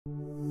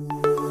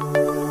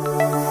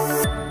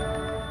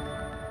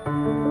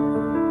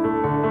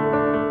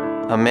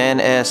A man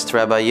asked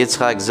Rabbi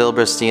Yitzchak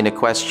Zilberstein a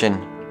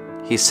question.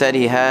 He said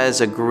he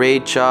has a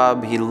great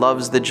job, he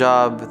loves the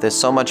job, there's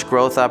so much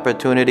growth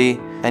opportunity,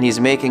 and he's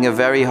making a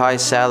very high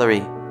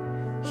salary.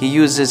 He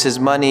uses his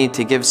money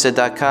to give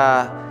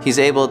tzedakah, he's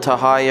able to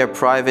hire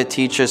private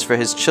teachers for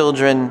his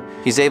children,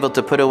 he's able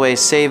to put away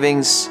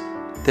savings.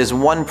 There's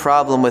one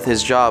problem with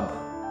his job.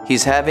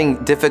 He's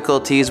having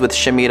difficulties with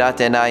shemirat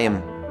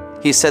enayim.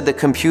 He said the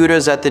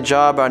computers at the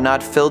job are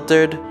not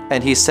filtered,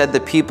 and he said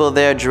the people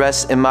there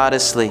dress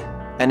immodestly.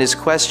 And his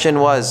question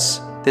was,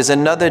 there's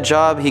another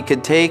job he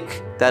could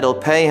take that'll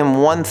pay him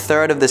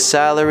 1/3 of the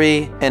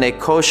salary in a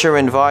kosher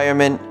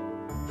environment.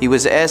 He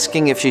was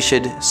asking if he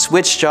should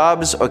switch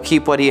jobs or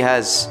keep what he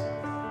has.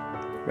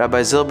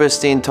 Rabbi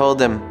Zilberstein told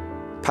him,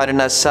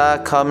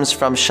 parnassah comes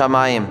from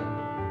shamayim.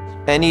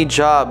 Any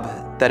job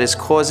that is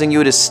causing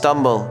you to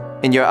stumble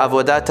in your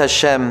avodat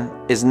Hashem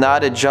is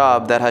not a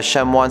job that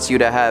Hashem wants you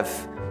to have.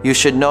 You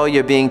should know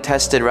you're being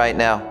tested right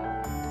now.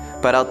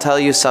 But I'll tell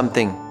you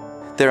something.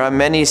 There are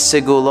many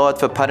segulot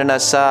for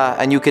parnassah,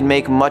 and you can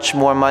make much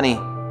more money.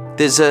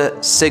 There's a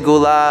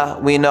segulah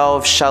we know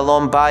of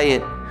shalom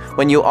bayit,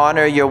 when you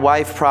honor your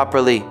wife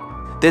properly.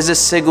 There's a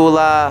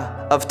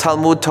segulah of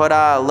Talmud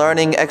Torah,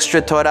 learning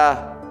extra Torah.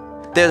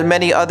 There's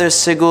many other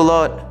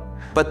segulot,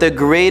 but the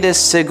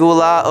greatest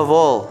segulah of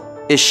all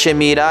is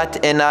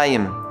shemirat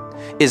enayim,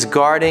 is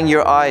guarding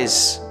your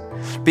eyes.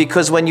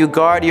 Because when you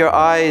guard your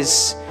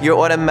eyes, you're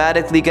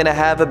automatically going to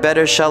have a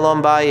better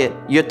shalom bayit.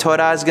 Your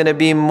Torah is going to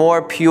be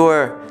more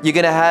pure. You're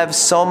going to have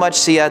so much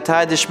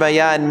siyata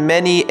d'shmaya in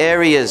many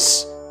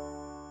areas.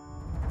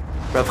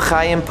 Rav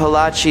Chaim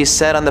Palachi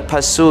said on the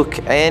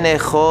pasuk, Ein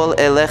echol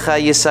elecha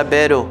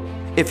yisaberu.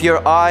 If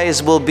your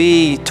eyes will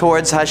be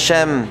towards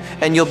Hashem,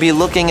 and you'll be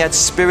looking at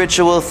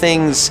spiritual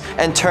things,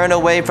 and turn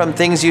away from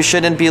things you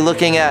shouldn't be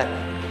looking at,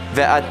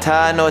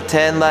 ve'ata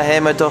noten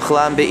lahem et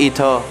ochlam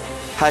be'ito.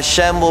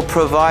 Hashem will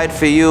provide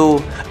for you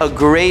a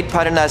great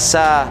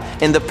parnassah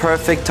in the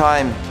perfect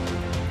time.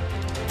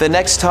 The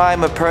next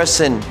time a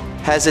person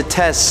has a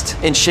test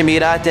in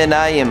shemirat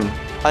enayim,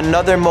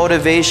 another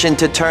motivation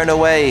to turn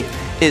away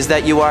is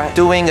that you are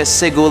doing a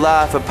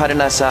segulah for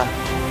parnassah.